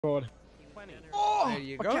God. Oh, there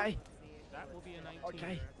you go. Okay. That will be a 19.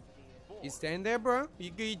 Okay. You stand there, bro. You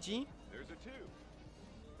good, G? There's a 2.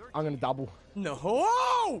 I'm gonna double. No.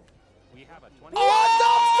 Whoa! We have a 20.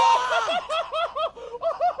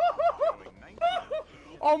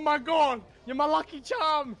 Oh my God! You're my lucky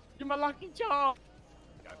charm. You're my lucky charm.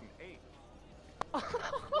 Got an 8.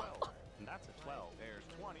 12. And that's a 12. There's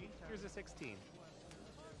 20. Here's a 16.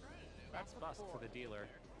 That's bust for the dealer.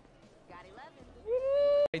 Got 11.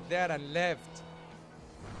 Right there and left.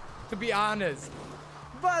 To be honest.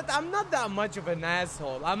 But I'm not that much of an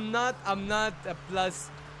asshole. I'm not a plus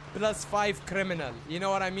 5 criminal. You know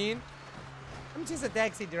what I mean? I'm just a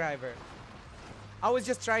taxi driver. I was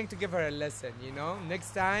just trying to give her a lesson, you know?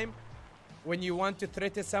 Next time, when you want to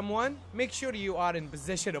threaten someone, make sure you are in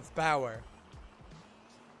position of power.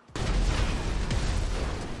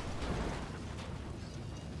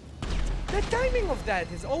 The timing of that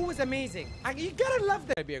is always amazing. You gotta love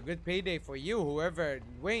that. It'd be a good payday for you, whoever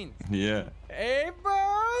wins. Yeah. Hey, bro!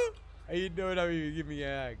 How you doing? Give me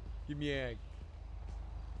a hug. Give me a hug.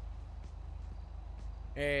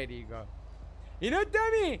 There you go. You know,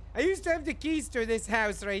 Dummy, I used to have the keys to this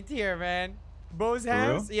house right here, man. Bo's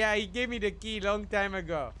house? real? Yeah, he gave me the key long time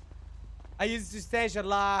ago. I used to stash a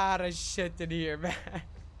lot of shit in here, man.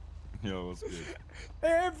 Yo, what's good?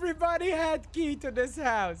 Everybody had key to this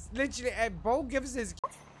house. Literally, Bo gives his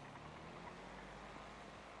key.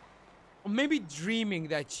 Or maybe dreaming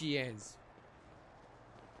that she is.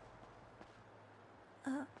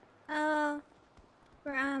 Where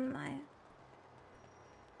am I?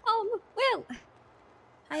 Oh, Will!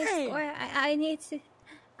 High score. I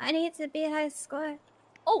need to beat high score.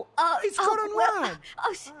 Oh, High score on what?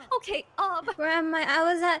 Okay. Where am I?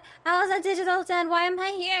 I was at Digital 10. Why am I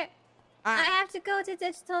here? I have to go to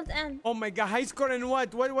Digital 10. Oh my God, high score in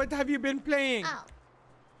what? What have you been playing? Oh.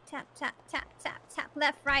 Tap, tap, tap, tap, tap.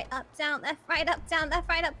 Left, right, up, down, left, right, up, down, left,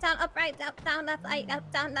 right, up, down, up, right, up, down, left, right,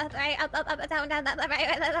 up, down, left, right, up, down, down, left, right, up, down,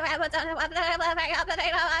 left, right, up,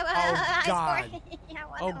 Oh God.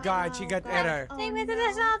 Oh God, she got error. Take me to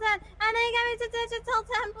Digital 10. And I got me to Digital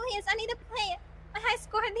 10, please. I need to play it. My high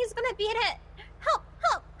score, and he's gonna beat it. Help,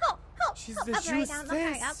 help, help, help. She's help. the Up, right, down, left,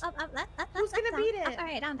 right, juice. up, left, Who's gonna beat it? Up,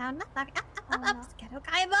 right, down, left, right, up. Scato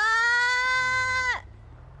Kaiba!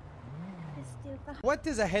 What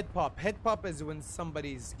is a head pop? Head pop is when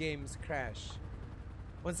somebody's games crash.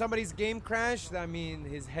 When somebody's game crashed, that means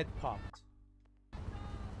his head popped.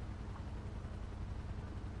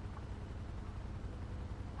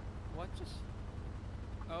 What just?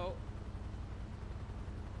 Oh.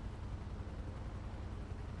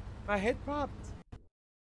 My head popped.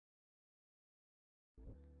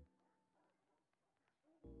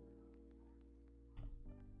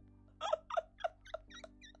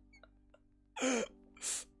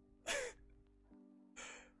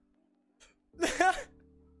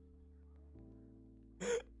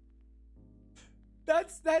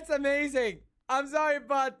 That's amazing. I'm sorry,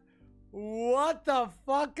 but what the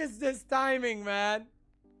fuck is this timing, man?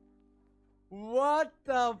 What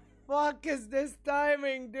the fuck is this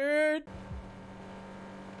timing, dude?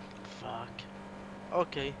 Fuck.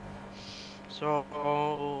 Okay. So,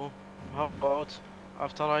 how about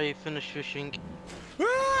after I finish fishing?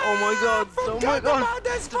 Oh my God! Oh my God! About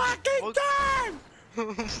this fucking time!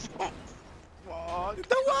 Fuck.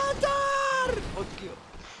 The water! Okay.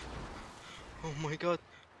 Oh my God!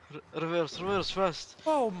 Reverse fast!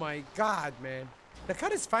 Oh my God, man! The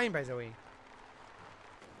car is fine, by the way.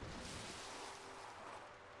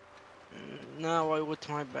 Now I wet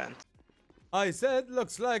my band. I said,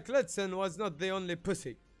 looks like Letson was not the only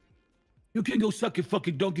pussy. You can go suck your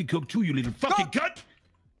fucking Donkey Kong too, you little fucking cunt!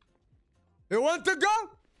 You want to go?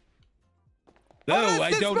 No, Arrest I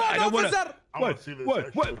this don't. man, I don't want officer! to. I wanna see this, What?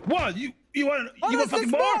 actually. What? You want? You want Arrest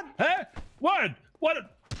fucking this more? man! Huh? What? What?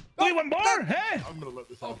 Do you want more? Huh? I'm gonna let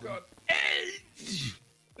this happen. Oh God.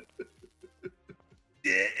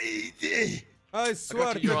 I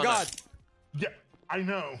swear to you on God. Yeah, I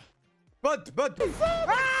know. But.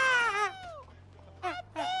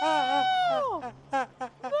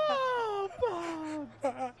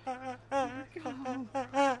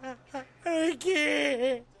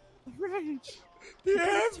 Ricky! Rage.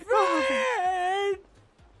 You're afraid!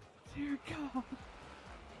 Dear God.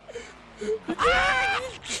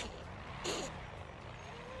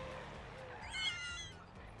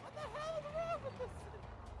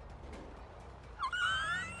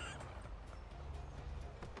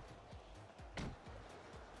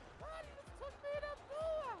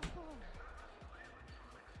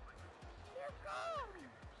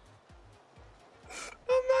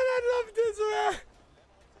 Oh man, I love this man!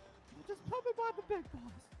 Just put me by the big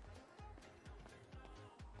boss.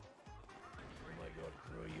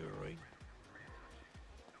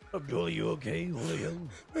 Abdul, you okay?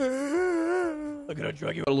 I gotta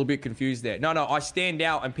drag you. A little bit confused there. No, I stand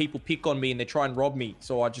out and people pick on me and they try and rob me.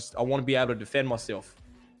 So I want to be able to defend myself.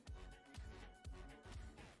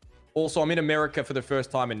 Also, I'm in America for the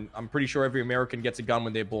first time and I'm pretty sure every American gets a gun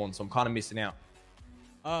when they're born. So I'm kind of missing out.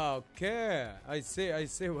 Okay, I see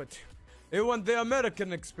what you want, the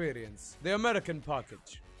American experience, the American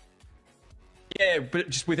package. Yeah, but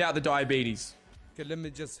just without the diabetes. Okay, let me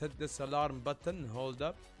just hit this alarm button. Hold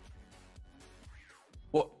up.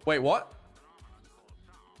 What? Wait, what?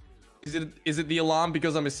 Is it the alarm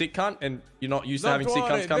because I'm a sick cunt and you're not used to having sick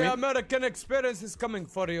cunts come in? The American experience is coming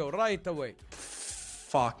for you right away.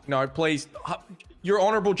 Fuck, no, please. Your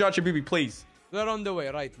Honorable Judge Habibi, please. They're on the way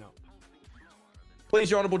right now. Please,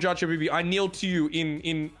 Your Honorable Judge Habibi, I kneel to you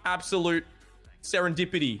in absolute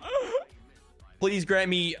serendipity. Please grant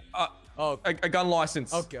me a gun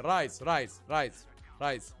license. Okay, rise.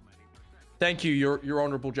 Thank you, Your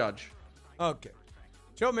Honorable Judge. Okay.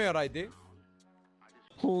 Show me your ID.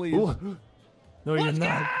 Holy. No, you're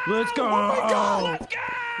not. Let's go. Oh my God.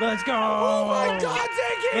 Let's go. Oh my God,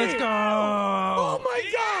 Ziggy. Let's go. Oh my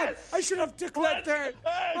God. I should have took that there.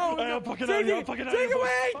 Oh, no. Ziggy,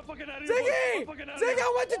 wait. Ziggy,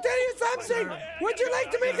 I want to tell you something. Would you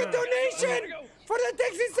like to make a donation for the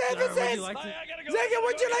taxi services? Ziggy,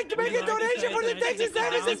 would you like to make a donation for the taxi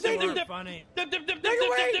services? Ziggy,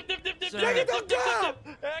 wait. Ziggy, don't go.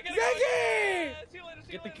 Ziggy.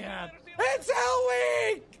 Get the cab. It's Hell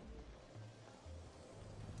Week.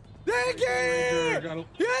 Ziggy!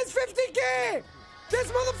 He has 50K!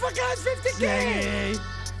 This motherfucker has 50K!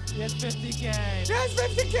 He has 50K. He has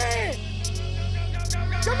 50K!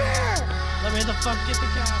 Come here! Let me the fuck get the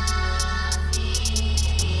cab.